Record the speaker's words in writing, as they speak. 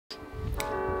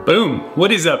Boom!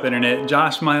 What is up, Internet?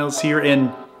 Josh Miles here,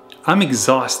 and I'm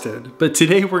exhausted. But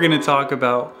today we're gonna talk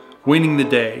about winning the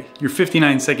day. Your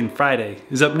 59-second Friday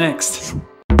is up next.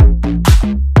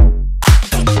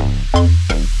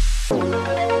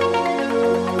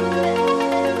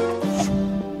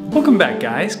 Welcome back,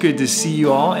 guys. Good to see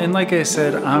you all. And like I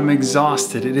said, I'm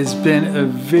exhausted. It has been a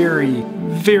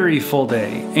very full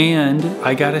day. And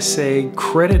I gotta say,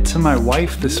 credit to my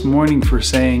wife this morning for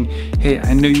saying, hey,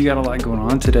 I know you got a lot going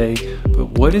on today,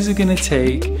 but what is it gonna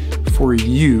take for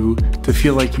you to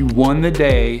feel like you won the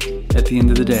day at the end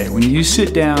of the day? When you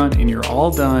sit down and you're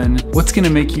all done, what's gonna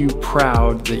make you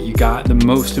proud that you got the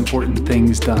most important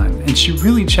things done? And she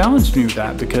really challenged me with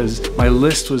that because my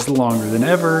list was longer than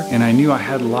ever and I knew I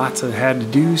had lots of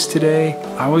had-to-dos today.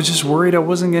 I was just worried I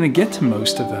wasn't gonna get to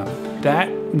most of them. That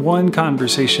one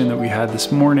conversation that we had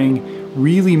this morning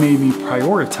really made me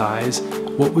prioritize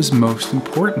what was most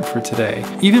important for today.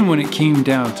 Even when it came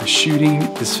down to shooting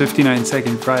this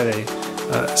 59-second Friday,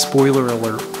 spoiler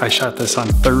alert, I shot this on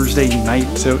Thursday night,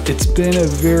 so it's been a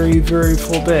very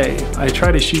full day. I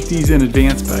try to shoot these in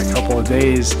advance by a couple of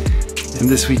days, and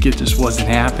this week it just wasn't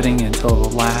happening until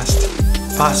the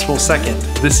last possible second.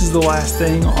 This is the last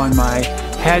thing on my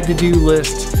had-to-do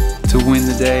list to win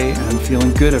the day, and I'm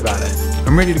feeling good about it.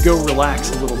 I'm ready to go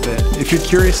relax a little bit. If you're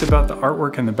curious about the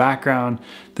artwork in the background,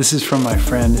 this is from my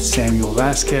friend Samuel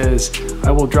Vasquez.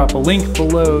 I will drop a link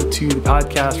below to the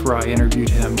podcast where I interviewed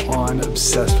him on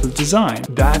Obsessed with Design.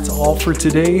 That's all for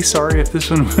today. Sorry if this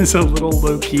one was a little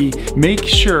low-key. Make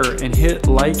sure and hit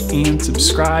like and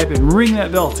subscribe and ring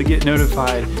that bell to get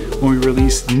notified when we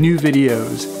release new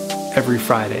videos every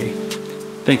Friday.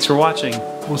 Thanks for watching.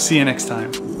 We'll see you next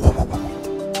time.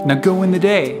 Now go win the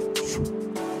day.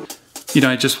 You know,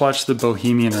 I just watched the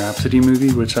Bohemian Rhapsody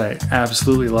movie, which I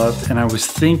absolutely loved, and I was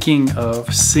thinking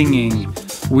of singing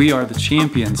We Are the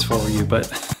Champions for you,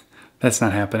 but that's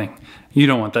not happening. You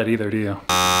don't want that either, do you?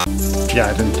 Yeah,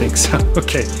 I didn't think so.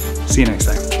 Okay, see you next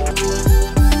time.